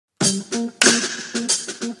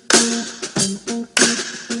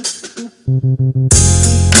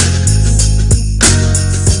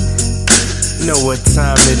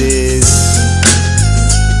it is.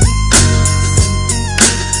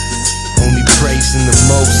 Only praising the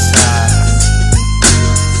Most High.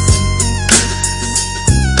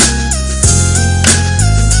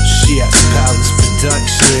 Shia's Palace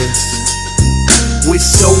Productions. With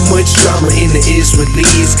so much drama in the Israeli,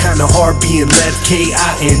 it's kinda hard being Lev King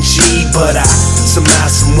D, but I somehow,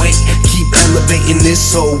 someway keep elevating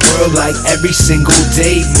this whole world like every single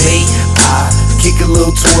day. May I kick a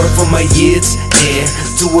little tour for my kids and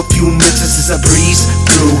do a few minutes as I breeze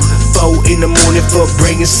through. 4 in the morning, foot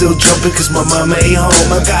brain is still jumping cause my mama ain't home.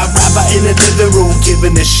 I got Rabbi in the living room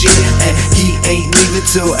giving a shit, and he ain't leaving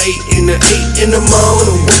till 8 in the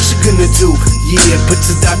morning. What you gonna do? Yeah, put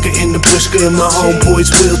Tzedakah in the pushka and my homeboys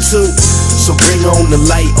will too. So bring on the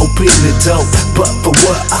light, open the door. But for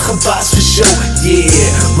what? Achabas for sure. Yeah,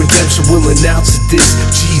 redemption will announce it. This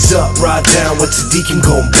G's up, ride down with Tzedek and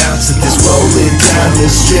gon' bounce it. This rolling down the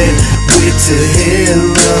strip with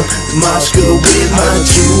Tehillah, Mashka with my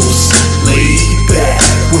Jews. Lay back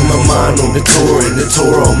with my mind on the Torah and the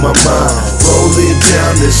Torah on my mind. Rolling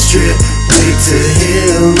down the strip with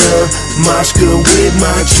Tehillah, Mashka with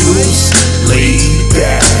my Jews. Lay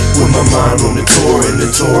back with my mind on the Torah and the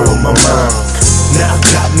Torah on my mind. Now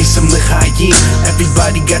got me some l'chaim.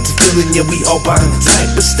 Everybody got the feeling, yeah, we all buying the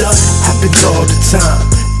type of stuff. Happens all the time.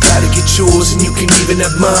 Gotta get yours and you can even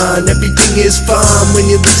have mine. Everything is fine when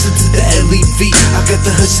you listen to the Lev. I got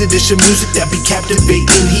the Hasidic music that be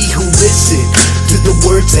captivating. He who listen to the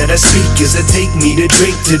words that I speak as I take me to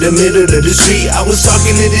drink to the middle of the street. I was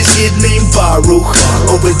talking to this kid named Baruch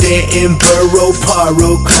over there in Borough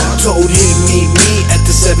Park. Told him meet me at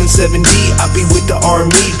the 770. I'll be with the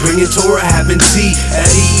army bringing Torah, having tea at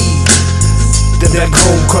ease. Then back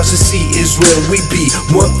home, cross the sea, Israel, we be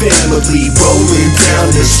one family. Rolling down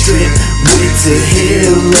the strip with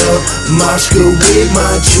Tehillah, Mashka with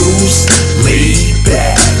my Jews. Laid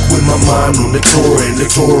back with my mind on the Torah and the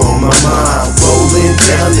Torah on my mind. Rolling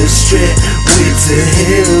down the strip with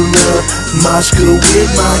Tehillah, Mashka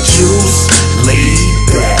with my Jews. Laid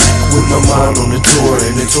back with my mind on the Torah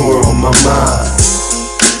and the Torah on my mind.